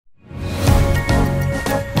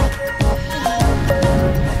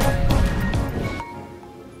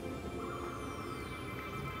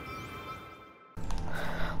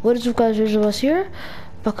What is up, guys? Rizzo was here,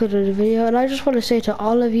 back with another video, and I just want to say to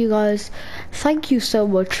all of you guys, thank you so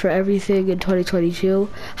much for everything in 2022.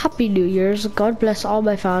 Happy New Year's. God bless all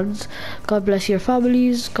my fans. God bless your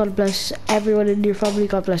families. God bless everyone in your family.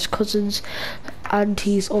 God bless cousins,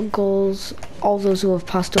 aunties, uncles, all those who have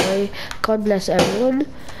passed away. God bless everyone.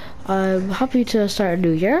 I'm happy to start a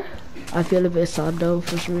new year. I feel a bit sad though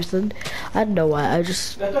for some reason. I don't know why. I'm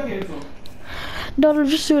just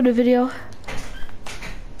doing a video.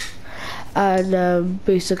 And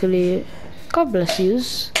basically, God bless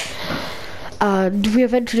yous. And we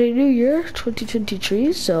have entered a new year,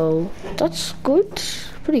 2023, so that's good,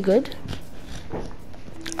 pretty good.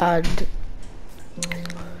 And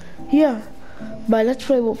yeah, my Let's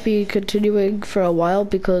Play won't be continuing for a while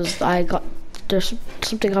because there's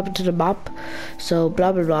something happened to the map, so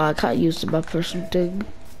blah blah blah, I can't use the map for something.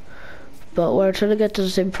 But we're trying to get to the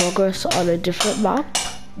same progress on a different map,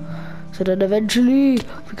 so then eventually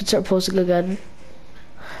we can start posting again.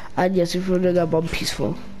 And yes, we're running up on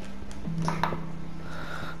peaceful.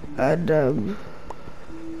 And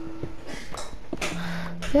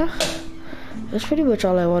yeah, that's pretty much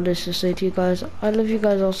all I wanted to say to you guys. I love you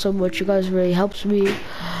guys all so much. You guys really helped me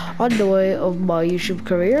on the way of my YouTube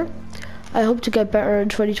career. I hope to get better in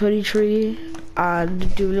 2023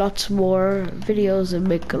 and do lots more videos and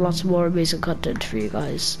make lots more amazing content for you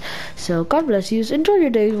guys. So God bless you. Enjoy your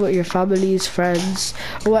day with your families, friends,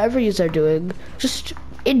 or whatever you are doing. Just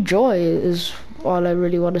enjoy is all I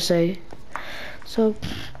really want to say. So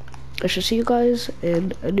I shall see you guys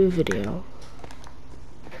in a new video.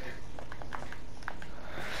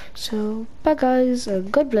 So bye guys, and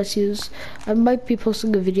God bless yous. I might be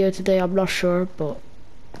posting a video today, I'm not sure, but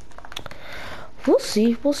we'll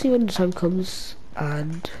see when the time comes.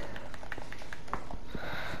 And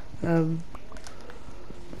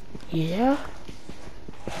yeah,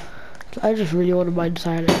 I just really want to mind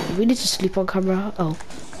silent. We need to sleep on camera. Oh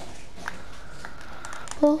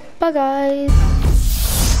well, bye guys.